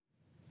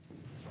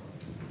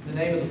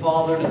name of the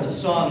Father, and of the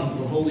Son, and of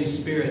the Holy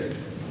Spirit.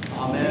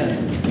 Amen.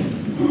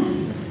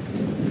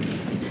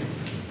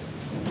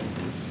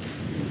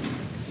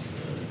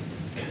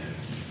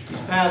 These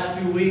past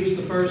 2 weeks,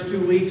 the first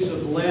 2 weeks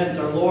of Lent,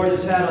 our Lord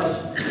has had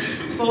us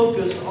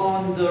focus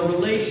on the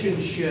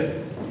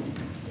relationship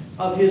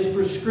of His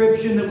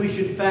prescription that we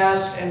should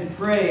fast and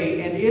pray,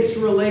 and its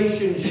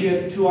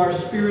relationship to our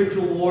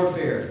spiritual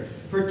warfare,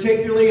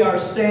 particularly our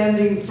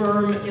standing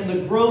firm in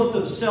the growth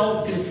of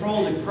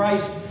self-control that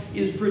Christ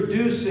is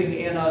producing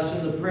in us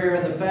in the prayer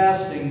and the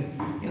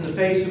fasting in the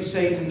face of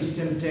Satan's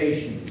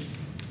temptations.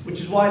 Which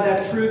is why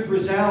that truth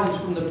resounds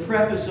from the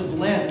preface of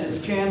Lent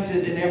that's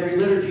chanted in every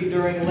liturgy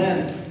during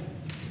Lent.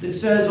 That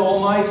says,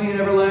 Almighty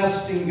and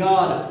everlasting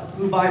God,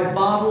 who by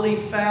bodily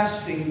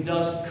fasting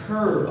dost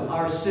curb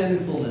our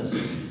sinfulness.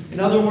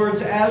 In other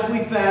words, as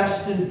we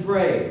fast and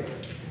pray,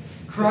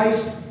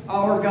 Christ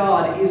our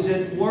God is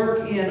at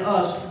work in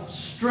us,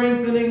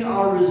 strengthening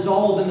our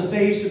resolve in the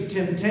face of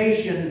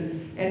temptation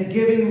and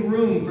giving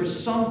room for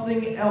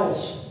something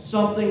else,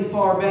 something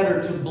far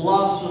better to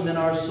blossom in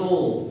our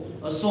soul.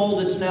 A soul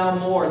that's now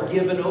more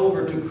given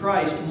over to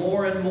Christ,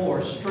 more and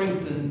more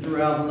strengthened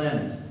throughout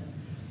Lent.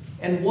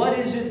 And what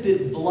is it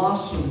that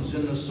blossoms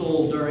in the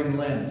soul during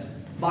Lent?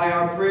 By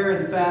our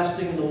prayer and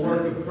fasting and the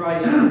work of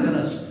Christ within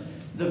us.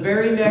 The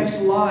very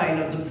next line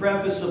of the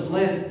preface of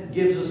Lent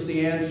gives us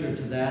the answer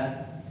to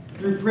that.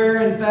 Through prayer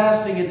and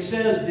fasting, it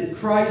says that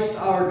Christ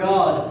our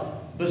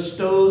God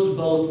bestows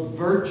both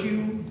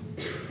virtue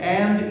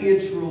and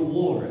its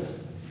reward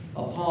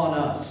upon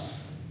us.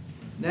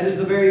 That is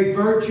the very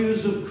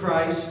virtues of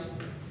Christ,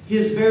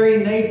 His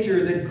very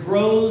nature that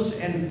grows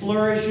and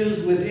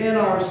flourishes within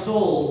our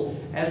soul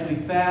as we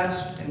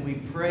fast and we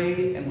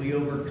pray and we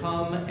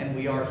overcome and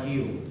we are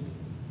healed.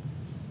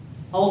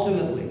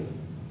 Ultimately,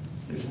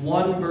 there's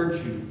one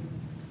virtue.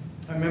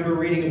 I remember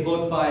reading a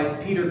book by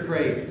Peter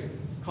Kraft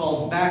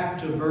called Back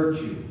to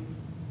Virtue.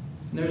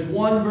 And there's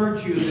one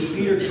virtue that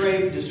Peter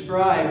Kraft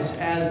describes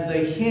as the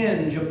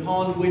hinge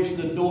upon which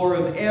the door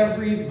of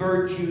every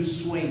virtue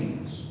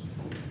swings.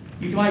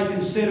 You might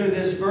consider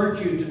this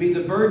virtue to be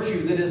the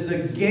virtue that is the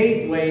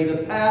gateway, the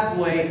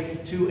pathway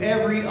to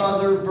every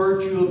other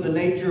virtue of the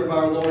nature of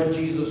our Lord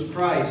Jesus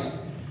Christ.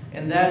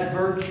 And that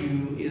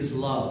virtue is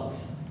love.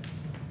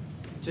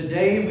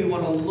 Today we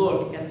want to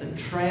look at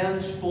the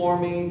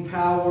transforming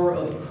power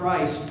of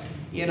Christ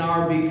in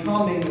our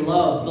becoming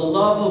love, the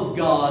love of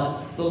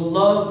God, the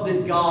love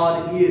that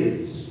God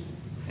is.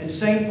 And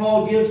St.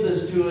 Paul gives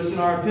this to us in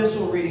our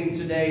epistle reading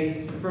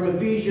today from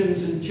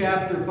Ephesians in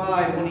chapter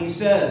 5 when he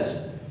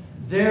says,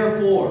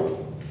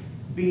 Therefore,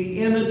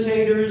 be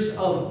imitators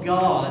of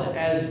God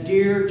as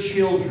dear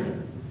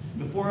children.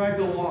 Before I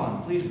go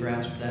on, please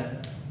grasp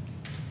that.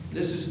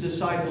 This is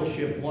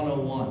Discipleship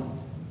 101.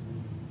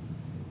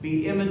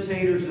 Be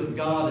imitators of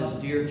God as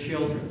dear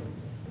children,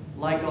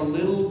 like a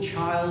little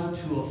child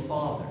to a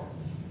father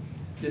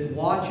that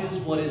watches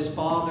what his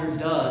father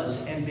does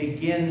and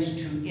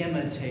begins to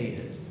imitate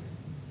it.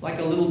 Like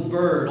a little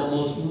bird,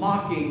 almost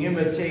mocking,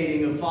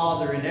 imitating a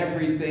father in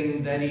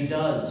everything that he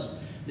does.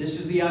 This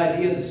is the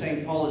idea that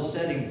St. Paul is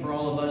setting for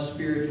all of us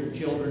spiritual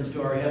children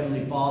to our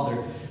Heavenly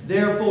Father.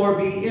 Therefore,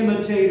 be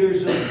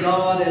imitators of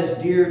God as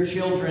dear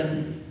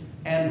children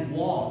and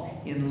walk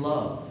in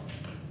love.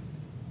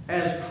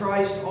 As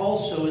Christ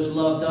also has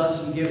loved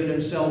us and given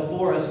Himself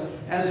for us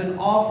as an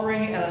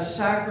offering and a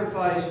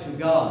sacrifice to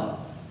God,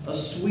 a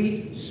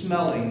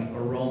sweet-smelling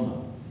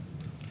aroma.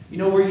 You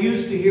know, we're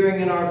used to hearing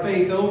in our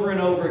faith over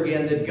and over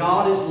again that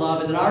God is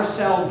love and that our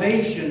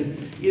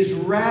salvation is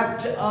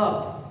wrapped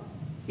up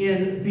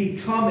in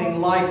becoming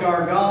like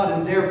our God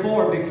and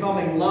therefore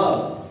becoming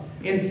love.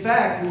 In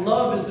fact,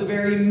 love is the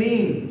very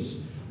means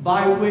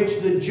by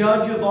which the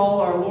judge of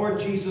all, our Lord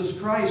Jesus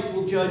Christ,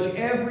 will judge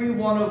every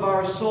one of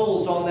our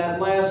souls on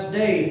that last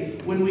day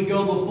when we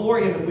go before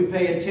Him, if we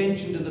pay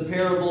attention to the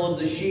parable of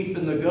the sheep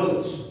and the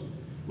goats.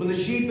 When the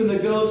sheep and the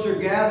goats are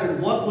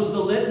gathered, what was the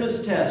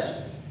litmus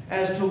test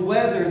as to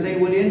whether they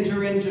would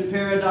enter into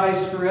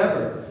paradise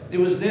forever? It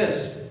was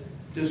this: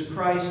 does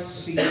Christ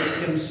see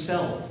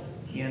Himself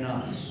in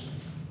us?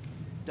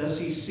 Does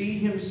He see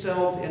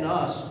Himself in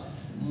us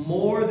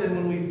more than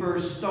when we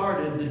first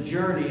started the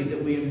journey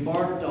that we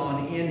embarked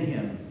on in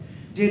Him?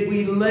 Did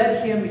we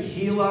let Him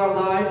heal our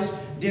lives?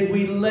 Did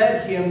we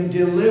let Him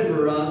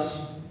deliver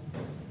us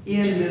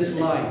in this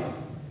life?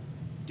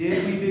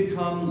 Did we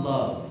become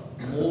love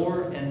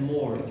more and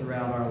more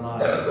throughout our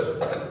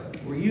lives?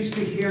 We're used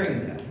to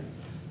hearing that.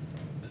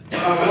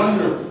 I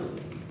wonder,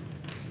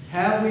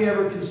 have we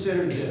ever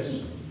considered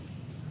this?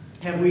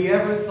 Have we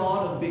ever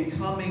thought of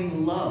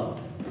becoming love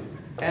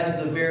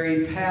as the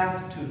very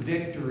path to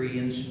victory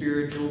in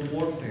spiritual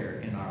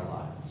warfare in our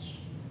lives?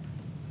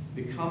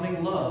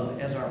 Becoming love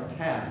as our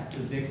path to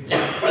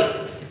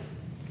victory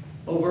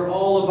over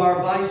all of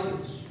our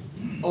vices,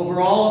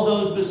 over all of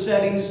those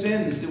besetting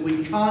sins that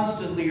we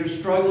constantly are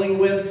struggling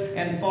with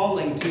and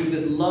falling to,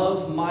 that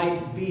love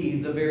might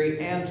be the very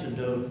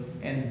antidote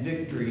and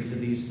victory to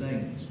these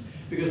things.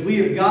 Because we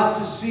have got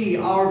to see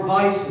our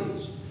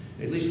vices,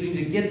 at least we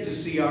need to get to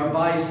see our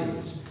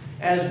vices,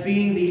 as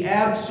being the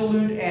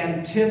absolute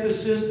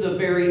antithesis, the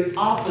very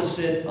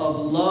opposite of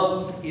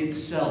love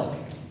itself.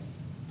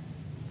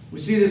 We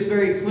see this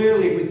very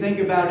clearly if we think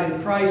about it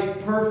in Christ's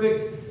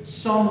perfect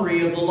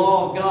summary of the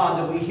law of God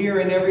that we hear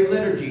in every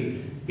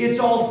liturgy. It's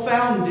all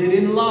founded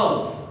in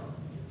love.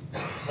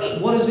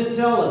 What does it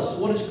tell us?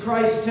 What does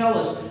Christ tell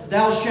us?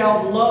 Thou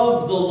shalt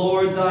love the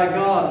Lord thy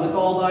God with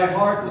all thy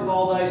heart, with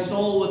all thy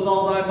soul, with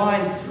all thy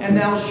mind, and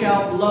thou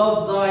shalt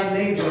love thy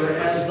neighbor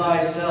as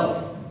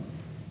thyself.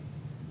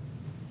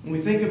 When we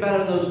think about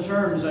it in those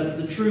terms,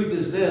 the truth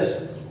is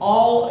this.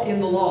 All in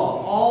the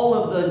law, all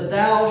of the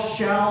thou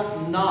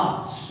shalt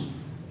nots,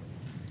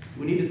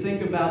 we need to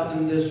think about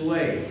them this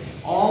way.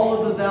 All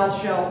of the thou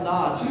shalt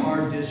nots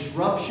are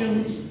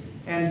disruptions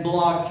and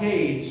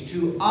blockades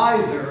to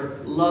either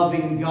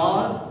loving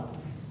God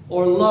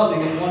or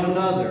loving one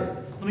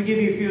another. Let me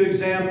give you a few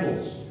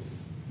examples.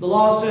 The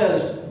law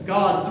says,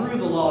 God through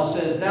the law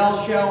says, thou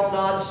shalt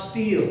not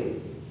steal.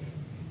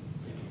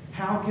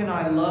 How can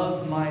I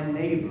love my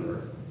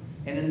neighbor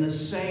and in the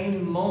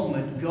same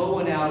moment go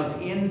and out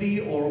of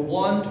envy or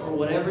want or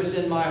whatever's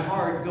in my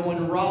heart go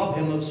and rob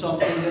him of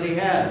something that he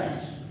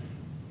has?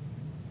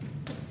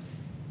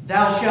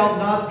 Thou shalt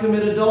not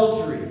commit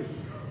adultery.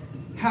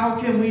 How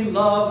can we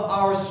love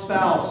our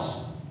spouse?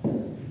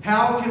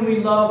 How can we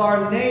love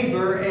our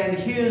neighbor and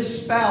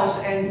his spouse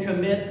and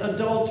commit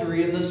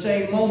adultery in the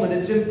same moment?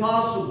 It's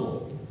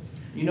impossible.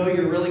 You know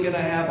you're really going to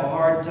have a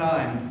hard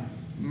time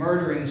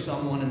murdering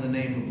someone in the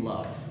name of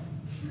love,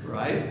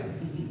 right?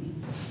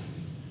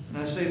 And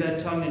I say that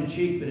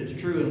tongue-in-cheek, but it's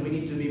true, and we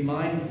need to be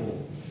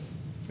mindful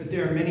that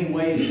there are many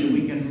ways that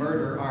we can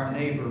murder our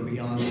neighbor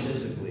beyond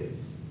physically.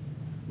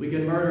 We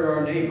can murder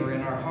our neighbor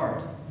in our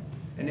heart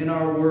and in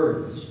our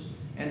words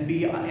and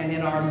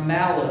in our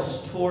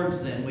malice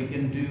towards them. We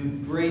can do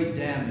great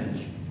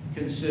damage,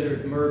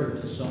 considered murder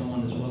to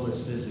someone as well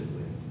as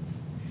physically.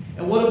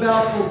 And what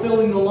about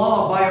fulfilling the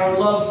law by our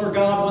love for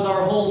God with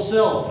our whole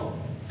self?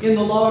 In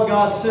the law,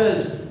 God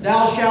says,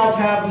 thou shalt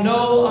have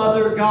no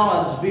other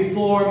gods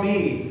before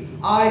me.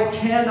 I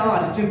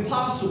cannot, it's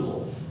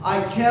impossible.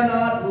 I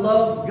cannot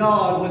love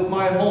God with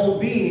my whole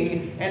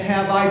being and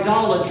have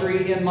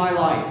idolatry in my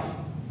life.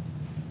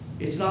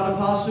 It's not a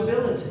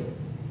possibility.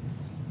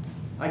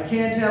 I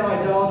can't have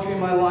idolatry in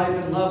my life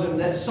and love Him.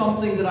 That's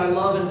something that I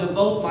love and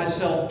devote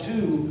myself to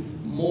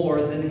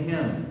more than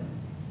Him.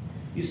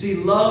 You see,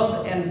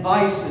 love and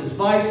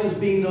vices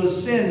being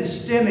those sins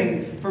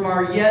stemming from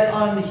our yet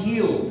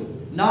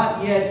unhealed,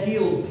 not yet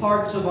healed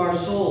parts of our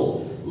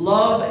soul.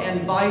 Love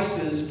and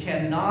vices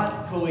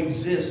cannot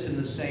coexist in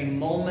the same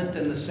moment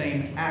and the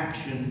same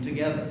action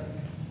together.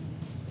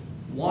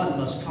 One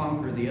must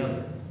conquer the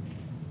other.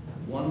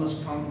 One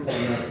must conquer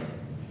the other.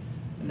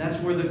 And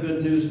that's where the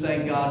good news,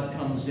 thank God,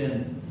 comes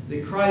in.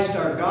 That Christ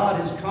our God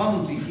has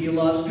come to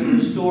heal us, to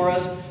restore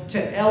us,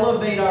 to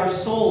elevate our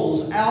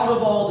souls out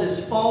of all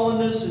this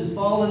fallenness and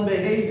fallen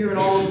behavior and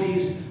all of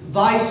these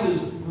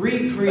vices,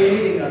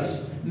 recreating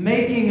us,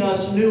 making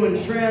us new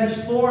and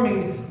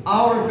transforming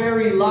our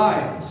very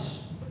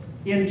lives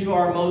into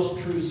our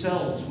most true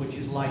selves, which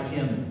is like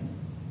Him.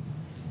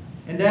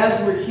 And as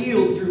we're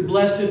healed through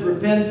blessed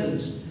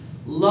repentance,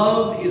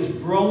 love is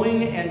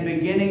growing and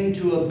beginning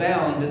to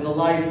abound in the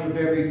life of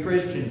every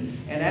Christian.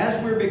 And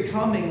as we're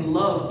becoming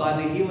loved by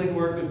the healing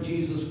work of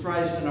Jesus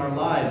Christ in our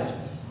lives,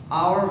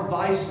 our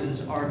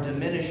vices are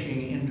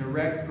diminishing in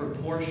direct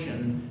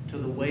proportion to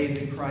the way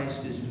that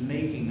Christ is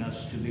making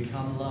us to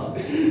become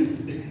loved.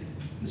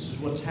 This is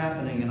what's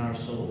happening in our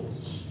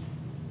souls.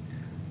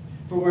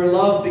 For where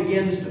love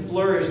begins to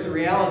flourish, the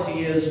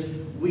reality is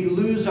we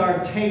lose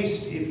our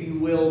taste, if you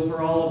will,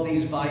 for all of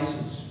these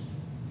vices.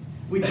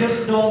 We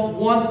just don't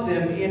want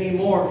them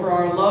anymore, for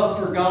our love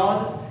for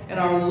God and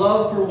our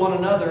love for one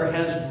another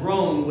has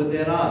grown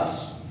within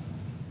us.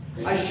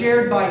 I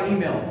shared by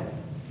email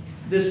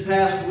this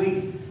past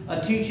week a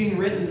teaching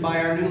written by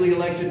our newly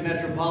elected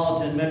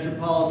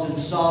Metropolitan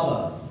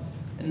Saba.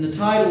 And the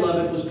title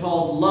of it was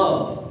called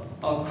Love,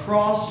 a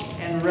Cross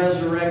and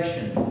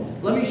Resurrection.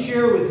 Let me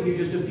share with you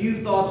just a few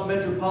thoughts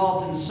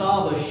Metropolitan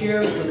Saba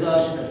shares with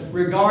us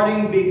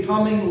regarding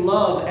becoming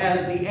love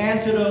as the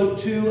antidote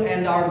to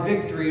and our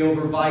victory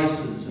over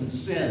vices and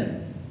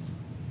sin.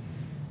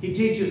 He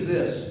teaches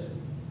this: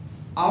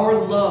 our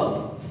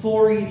love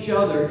for each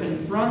other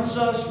confronts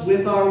us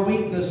with our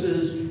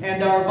weaknesses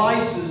and our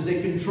vices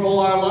that control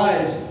our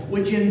lives,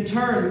 which in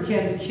turn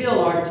can kill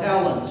our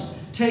talents,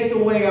 take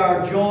away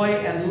our joy,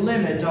 and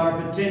limit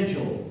our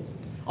potential.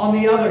 On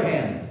the other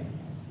hand,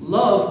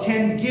 love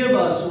can give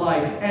us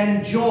life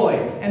and joy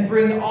and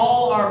bring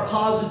all our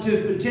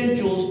positive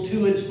potentials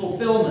to its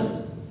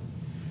fulfillment.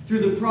 Through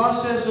the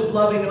process of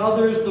loving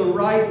others the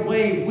right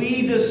way,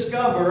 we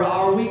discover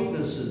our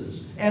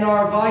weaknesses and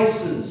our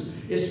vices,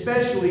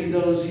 especially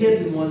those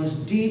hidden ones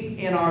deep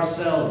in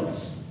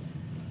ourselves.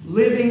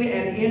 Living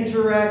and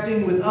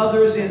interacting with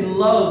others in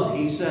love,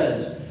 he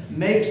says,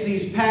 makes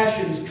these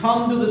passions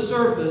come to the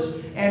surface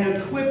and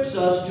equips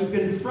us to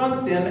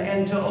confront them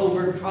and to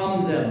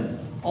overcome them.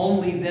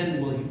 Only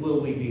then will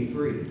we be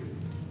free.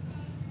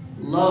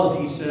 Love,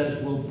 he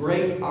says, will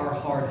break our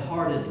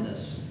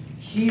hard-heartedness,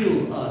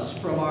 heal us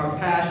from our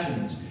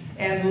passions,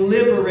 and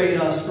liberate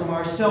us from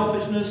our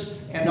selfishness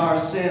and our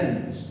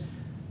sins.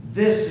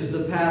 This is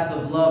the path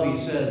of love, he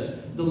says.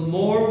 The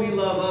more we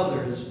love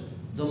others,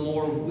 the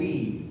more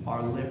we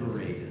are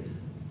liberated.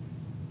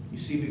 You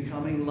see,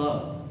 becoming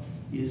love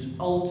is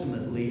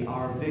ultimately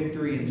our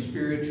victory in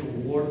spiritual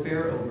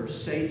warfare over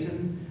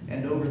Satan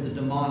and over the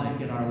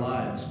demonic in our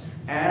lives.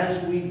 As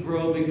we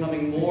grow,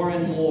 becoming more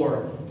and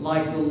more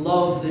like the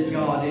love that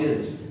God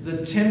is,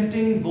 the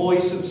tempting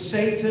voice of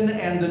Satan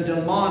and the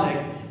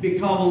demonic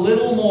become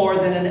little more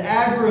than an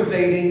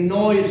aggravating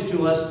noise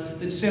to us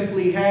that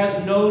simply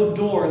has no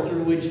door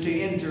through which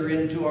to enter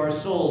into our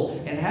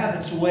soul and have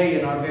its way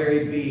in our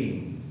very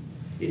being.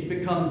 It's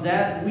become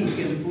that weak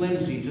and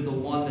flimsy to the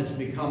one that's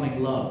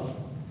becoming love.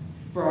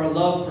 For our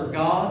love for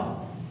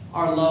God,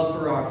 our love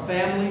for our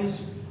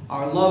families,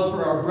 our love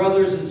for our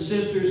brothers and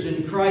sisters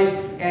in Christ,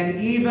 and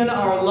even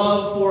our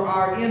love for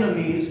our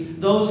enemies,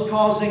 those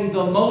causing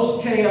the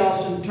most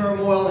chaos and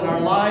turmoil in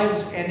our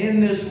lives and in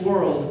this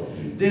world.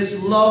 This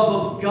love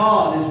of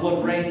God is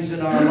what reigns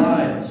in our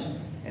lives,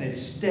 and it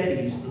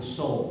steadies the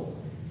soul.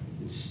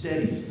 It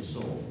steadies the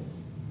soul.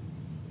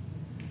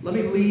 Let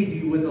me leave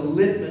you with a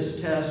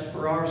litmus test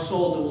for our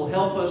soul that will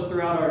help us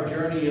throughout our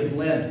journey of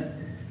Lent.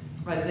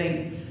 I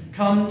think,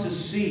 come to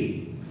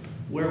see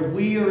where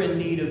we are in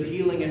need of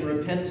healing and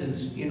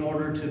repentance in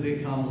order to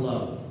become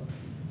love.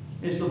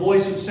 It's the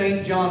voice of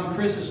St. John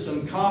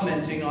Chrysostom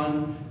commenting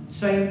on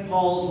St.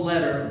 Paul's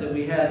letter that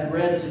we had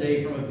read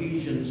today from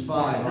Ephesians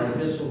 5, our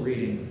epistle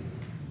reading.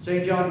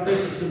 St. John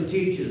Chrysostom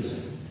teaches,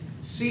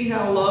 "See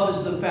how love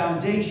is the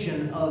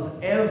foundation of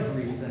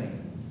everything.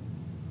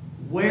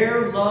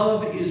 Where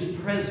love is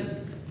present,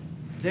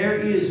 there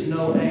is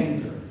no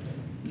anger,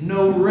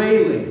 no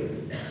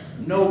railing,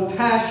 no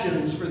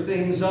passions for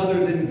things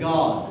other than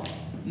God,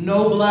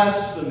 no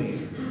blasphemy.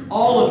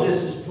 All of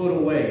this is put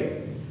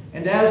away.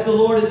 And as the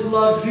Lord has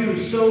loved you,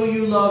 so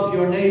you love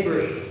your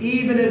neighbor.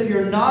 Even if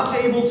you're not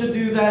able to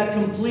do that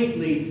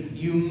completely,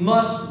 you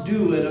must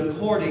do it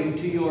according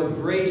to your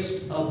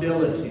graced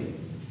ability."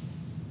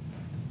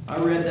 I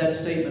read that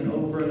statement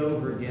over and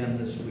over again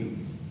this week.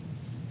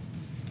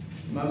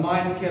 My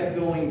mind kept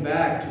going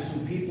back to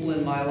some people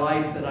in my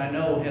life that I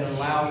know had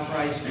allowed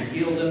Christ to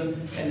heal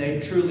them, and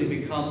they'd truly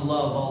become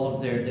love all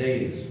of their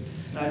days.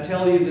 And I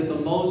tell you that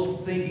the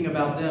most, thinking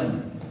about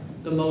them,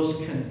 the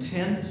most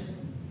content,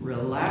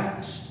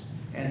 relaxed,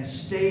 and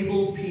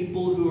stable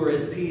people who are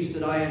at peace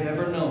that I have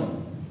ever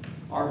known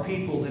are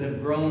people that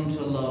have grown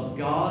to love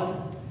God,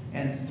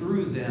 and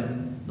through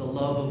them, the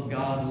love of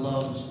God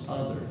loves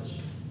others.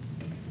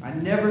 I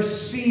never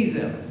see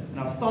them, and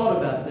I've thought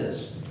about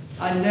this,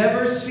 I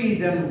never see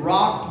them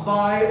rocked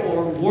by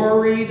or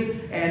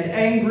worried and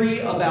angry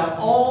about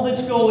all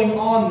that's going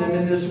on them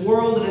in this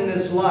world and in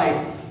this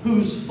life.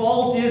 Whose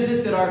fault is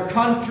it that our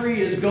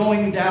country is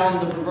going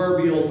down the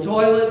proverbial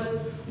toilet?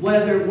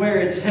 Where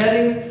it's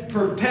heading,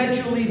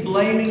 perpetually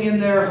blaming in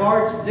their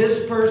hearts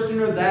this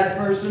person or that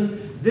person,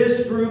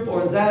 this group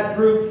or that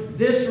group,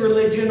 this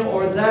religion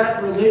or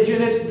that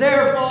religion. It's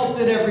their fault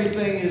that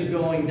everything is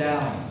going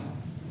down.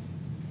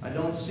 I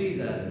don't see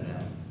that in them.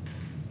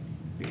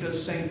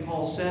 Because St.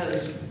 Paul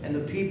says, and the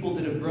people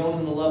that have grown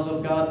in the love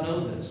of God know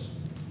this,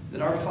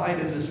 that our fight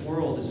in this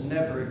world is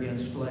never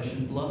against flesh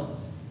and blood,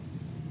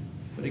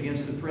 but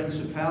against the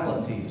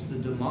principalities, the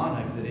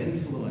demonic that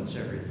influence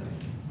everything.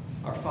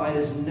 Our fight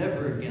is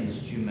never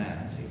against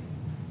humanity.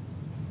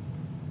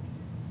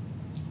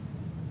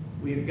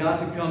 We've got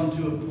to come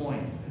to a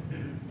point.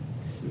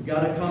 We've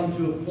got to come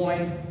to a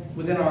point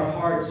within our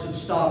hearts and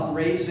stop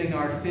raising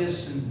our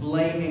fists and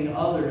blaming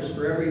others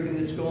for everything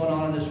that's going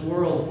on in this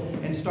world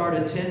and start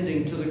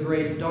attending to the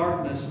great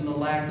darkness and the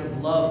lack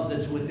of love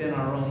that's within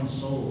our own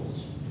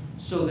souls,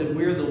 so that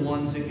we're the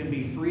ones that can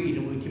be freed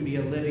and we can be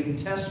a living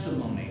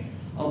testimony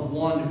of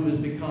one who has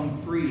become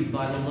freed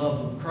by the love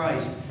of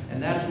Christ.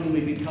 And that's when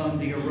we become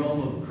the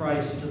aroma of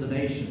Christ to the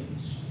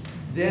nations.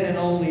 Then and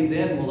only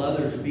then will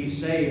others be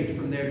saved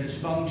from their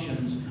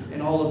dysfunctions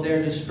and all of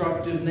their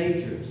destructive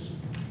natures.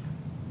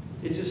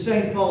 It's as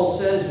St. Paul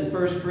says in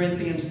 1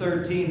 Corinthians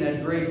 13,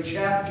 that great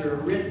chapter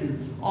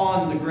written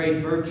on the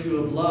great virtue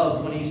of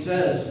love, when he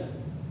says,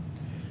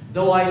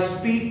 "Though I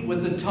speak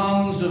with the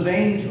tongues of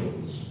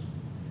angels,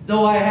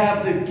 though I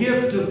have the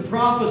gift of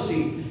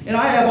prophecy, and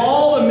I have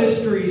all the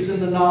mysteries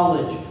and the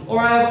knowledge, or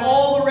I have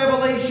all the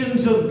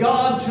revelations of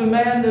God to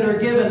man that are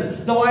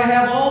given, though I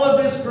have all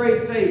of this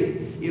great faith,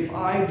 if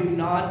I do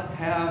not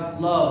have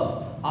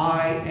love,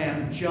 I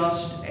am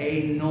just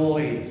a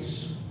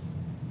noise,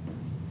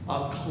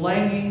 a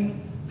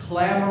clanging,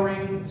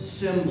 clamoring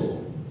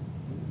cymbal,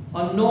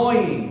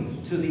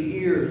 annoying to the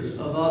ears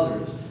of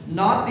others,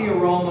 not the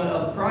aroma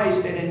of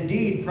Christ, and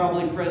indeed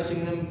probably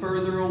pressing them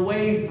further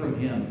away from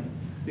Him,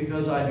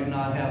 because I do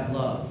not have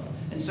love."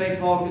 And St.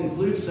 Paul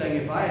concludes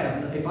saying, if I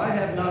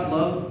have not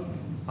love,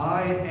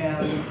 I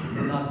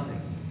am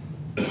nothing.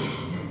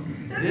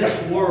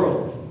 This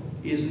world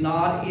is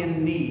not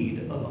in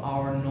need of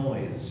our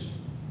noise.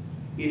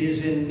 It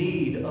is in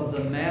need of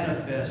the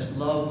manifest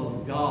love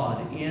of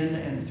God in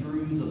and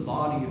through the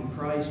body of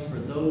Christ for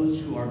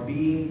those who are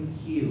being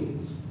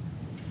healed.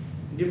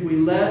 And if we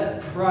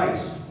let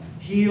Christ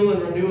heal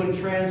and renew and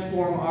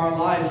transform our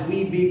lives,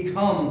 we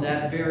become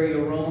that very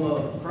aroma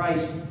of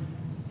Christ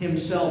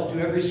himself to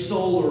every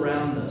soul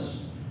around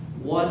us.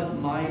 What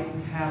might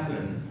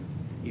happen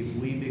if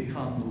we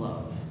become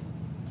love?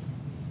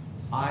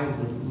 I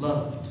would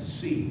love to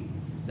see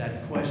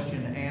that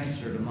question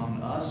answered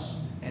among us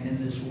and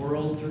in this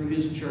world through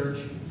his church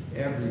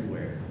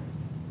everywhere.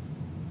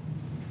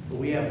 But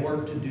we have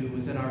work to do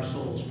within our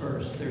souls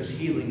first. There's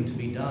healing to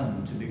be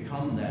done to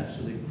become that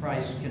so that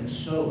Christ can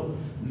so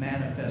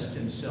manifest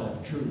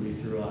himself truly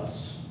through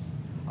us.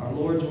 Our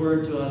Lord's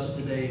word to us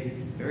today,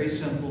 very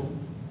simple.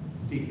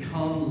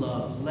 Become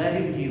love. Let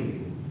him heal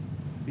you.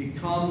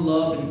 Become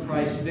love, and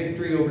Christ's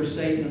victory over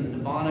Satan and the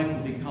demonic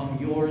will become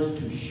yours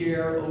to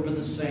share over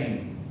the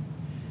same.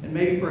 And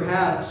maybe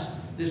perhaps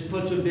this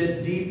puts a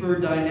bit deeper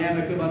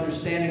dynamic of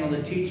understanding on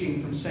the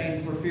teaching from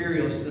St.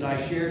 Porphyrios that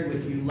I shared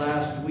with you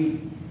last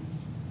week.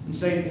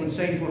 When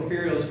St.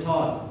 Porphyrios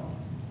taught,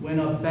 when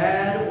a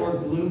bad or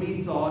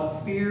gloomy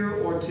thought,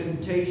 fear, or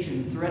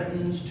temptation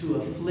threatens to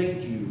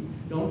afflict you,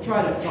 don't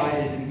try to fight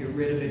it and get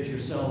rid of it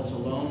yourselves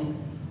alone.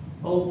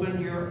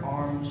 Open your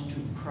arms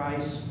to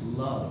Christ's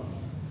love,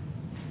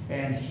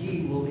 and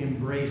he will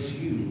embrace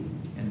you,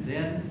 and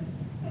then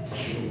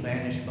it will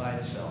vanish by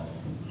itself.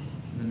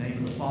 In the name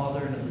of the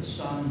Father, and of the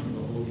Son, and of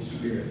the Holy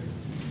Spirit.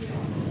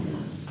 Amen.